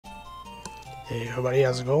Hey everybody,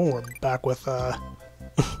 how's it going? We're back with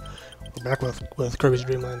with Kirby's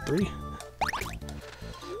Dreamland 3.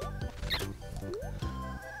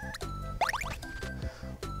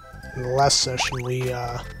 In the last session we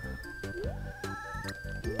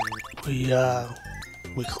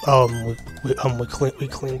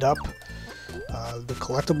cleaned up the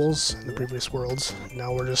collectibles in the previous worlds.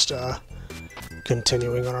 Now we're just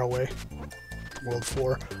continuing on our way to World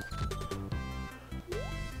 4.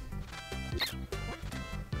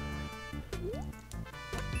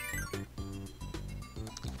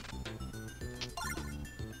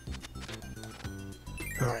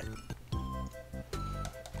 Alright.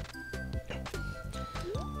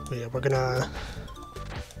 Yeah,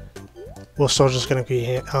 we're still just gonna be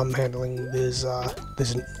handling these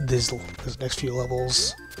next few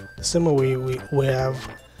levels. Similar we have.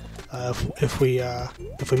 If we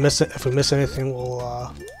miss anything,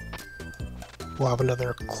 we'll have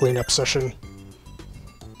another cleanup session.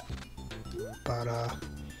 But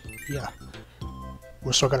yeah,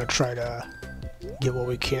 we're still gonna try to get what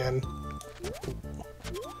we can.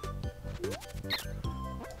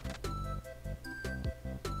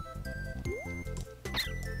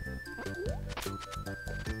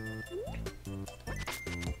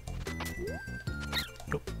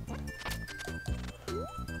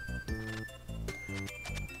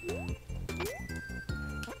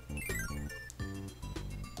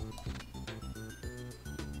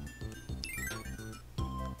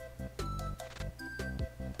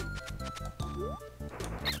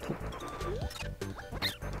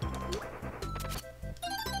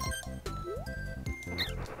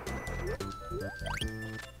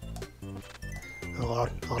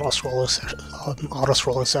 Auto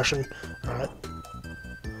scrolling session. Alright.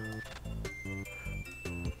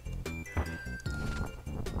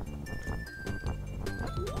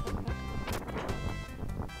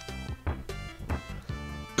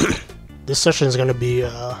 This session is going to be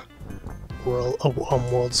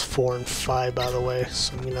worlds 4 and 5, by the way.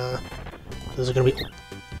 So those are going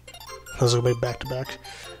to be back to back.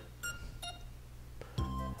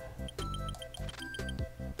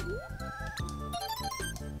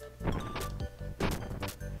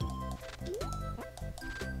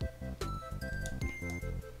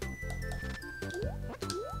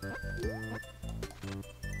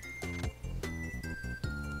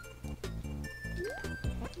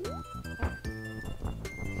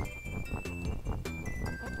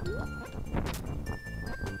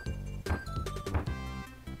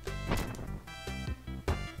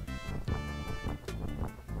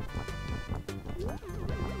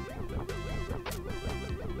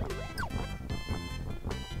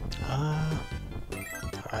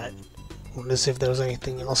 Alright. Let's see if there's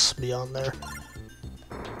anything else beyond there.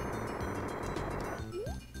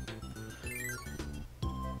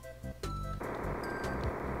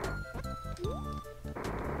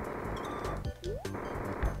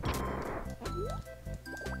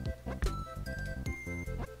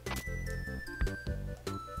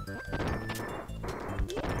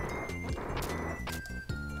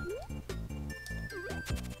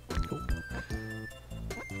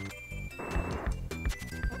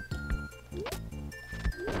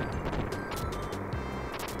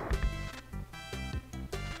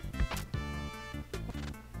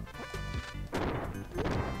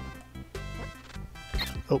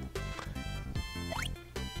 Oh.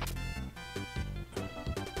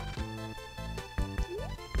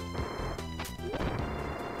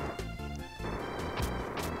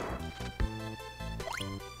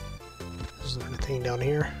 Is there anything down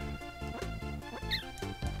here?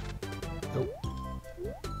 Nope.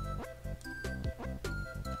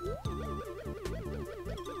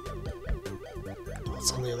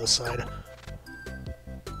 It's on the other side.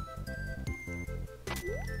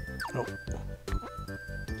 Nope.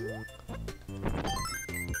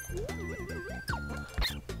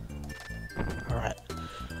 Alright.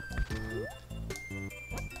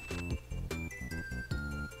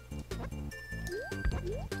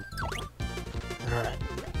 Alright.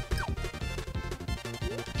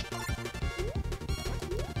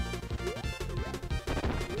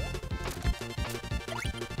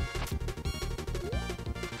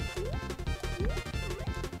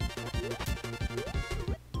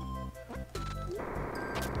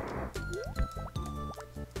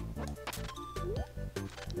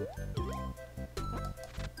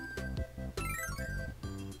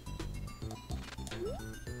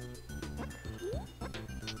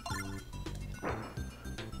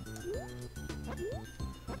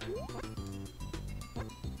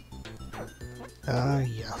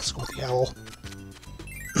 Yeah, let's go with the owl.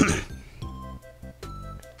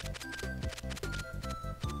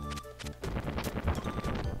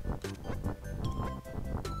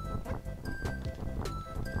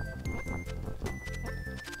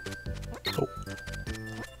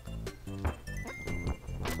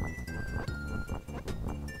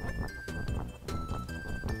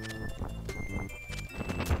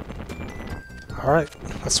 Alright,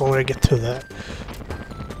 that's the only way to get through that.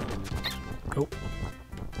 Oh.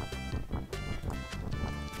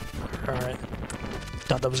 Alright.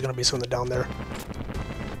 Thought there was gonna be something down there.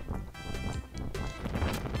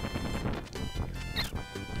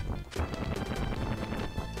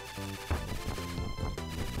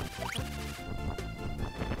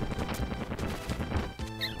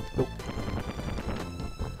 Nope.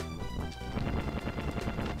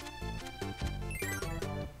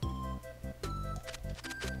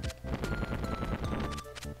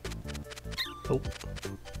 Nope.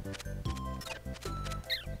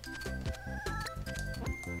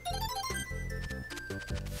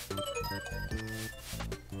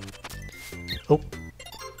 Oh.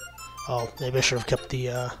 Oh, maybe I should have kept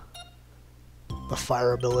the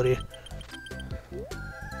fire ability.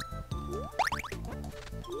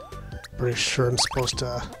 Pretty sure I'm supposed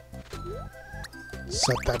to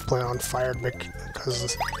set that plant on fire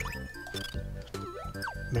because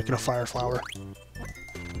making a fire flower.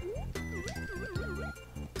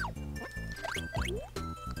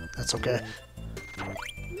 That's okay.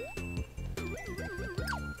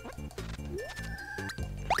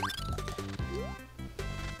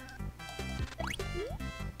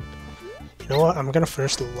 You know what? I'm gonna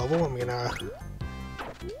finish the level. I'm gonna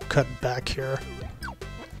cut back here.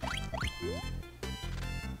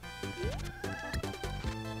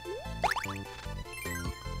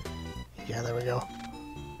 Yeah, there we go.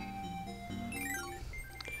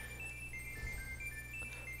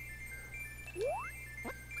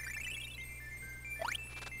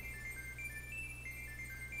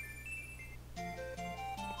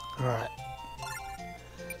 Alright.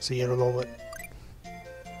 See you in a moment.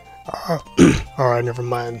 Alright, never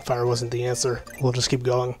mind. Fire wasn't the answer. We'll just keep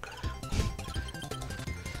going.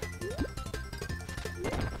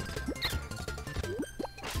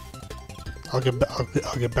 I'll get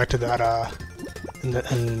back to that in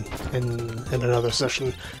another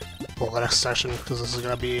session. Well, the next session, because this is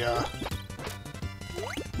gonna be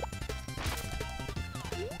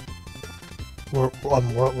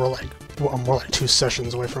I'm more like 2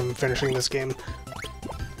 sessions away from finishing this game.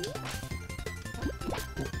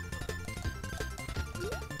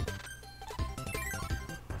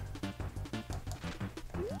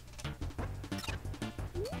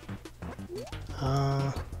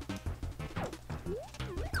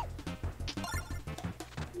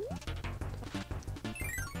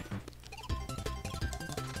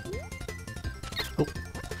 Oh.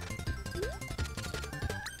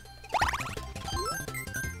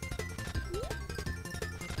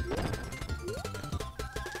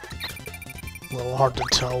 A little hard to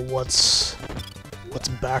tell what's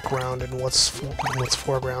background and what's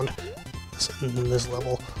foreground in this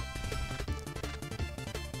level.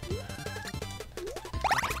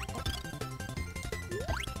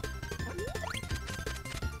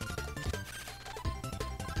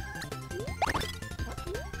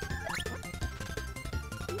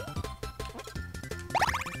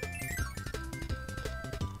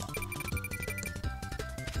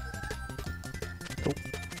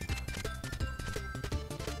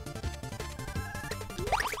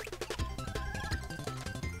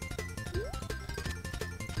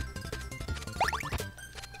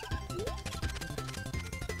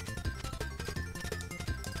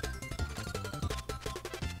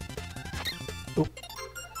 Oh.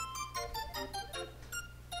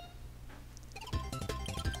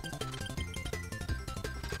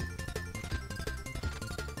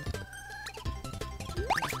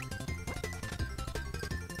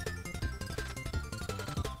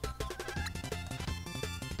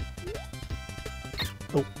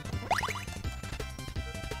 Oh.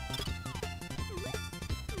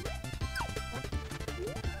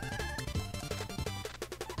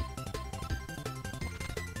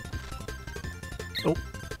 Oh.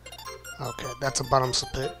 Okay, that's a bottomless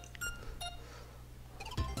pit.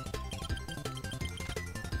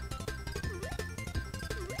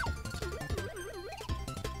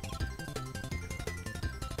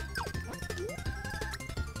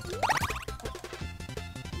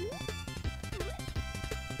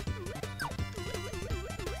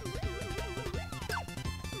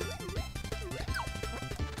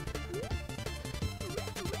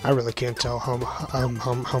 I really can't tell how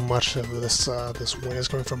much of this this win is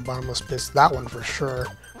coming from bottomless pits. That one for sure,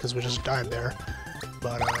 because we just died there.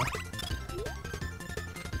 But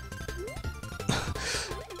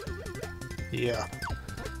yeah.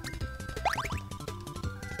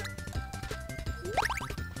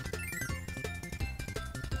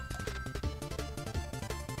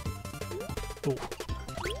 Ooh.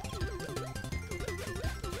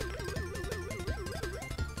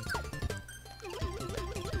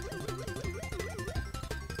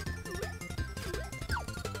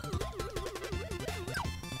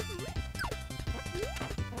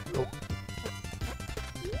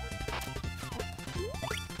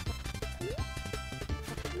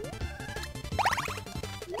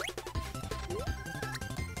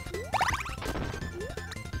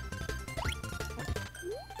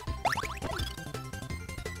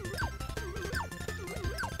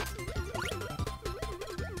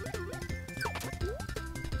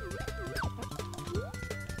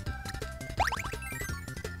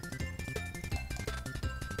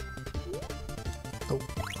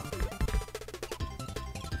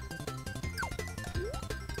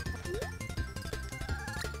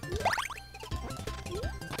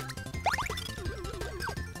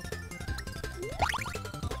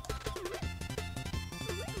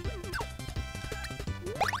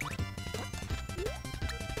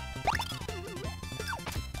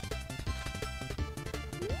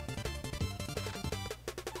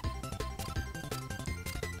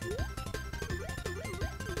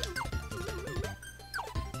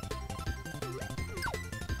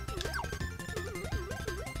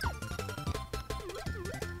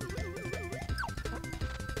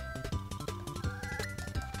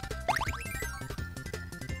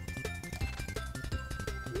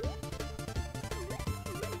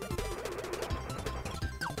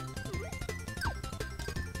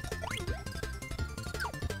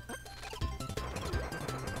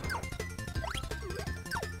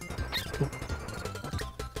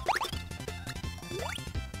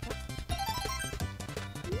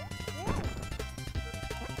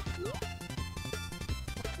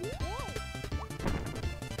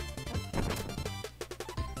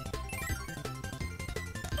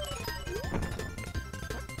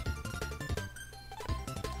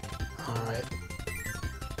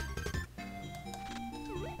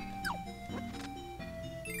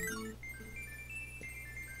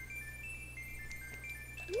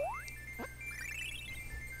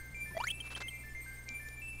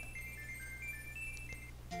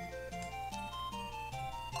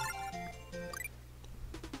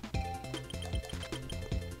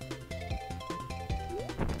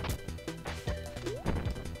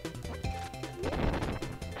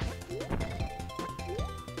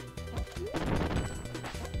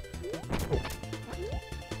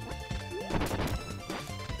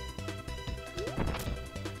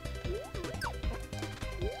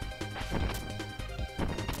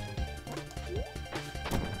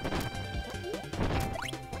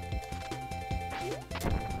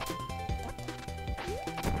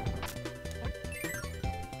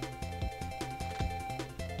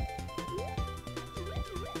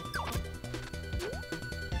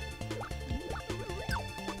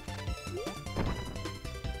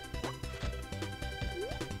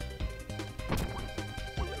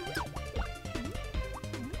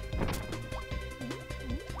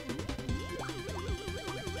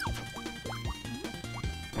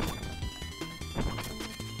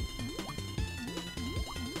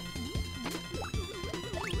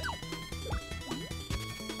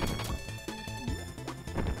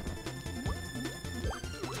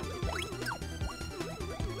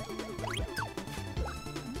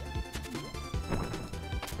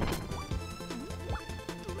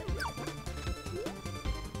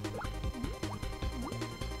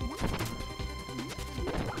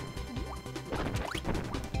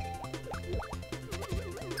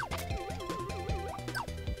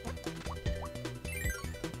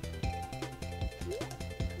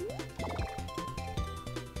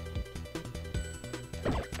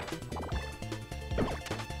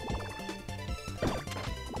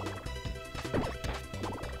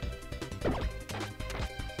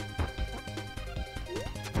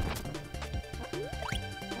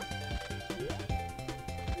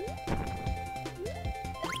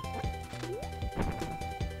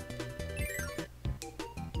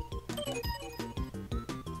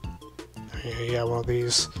 Yeah, one of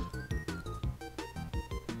these.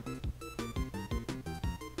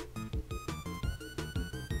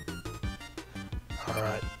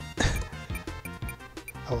 Alright.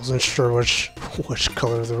 I wasn't sure which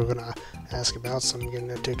color they were gonna ask about, so I'm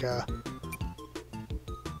gonna take a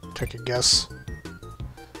guess.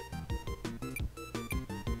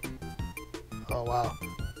 Oh wow.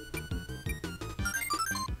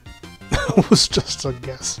 It was just a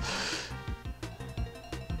guess.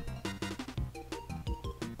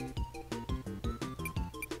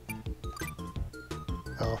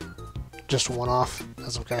 Oh, just one off.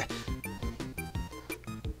 That's okay.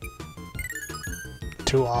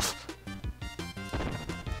 Two off.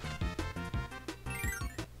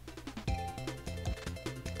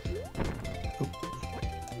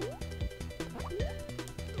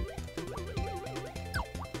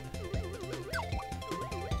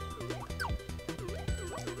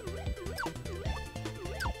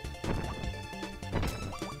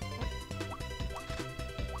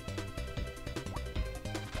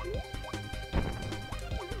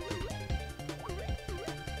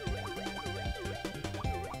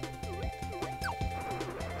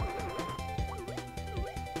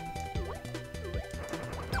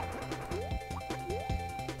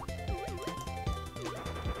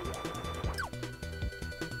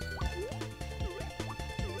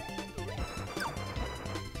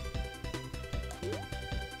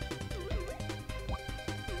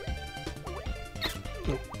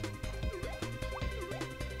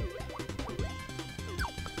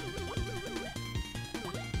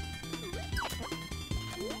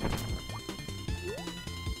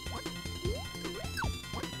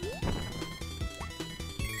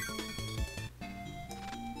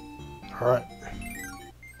 Alright.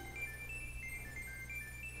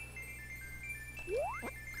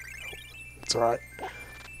 It's alright.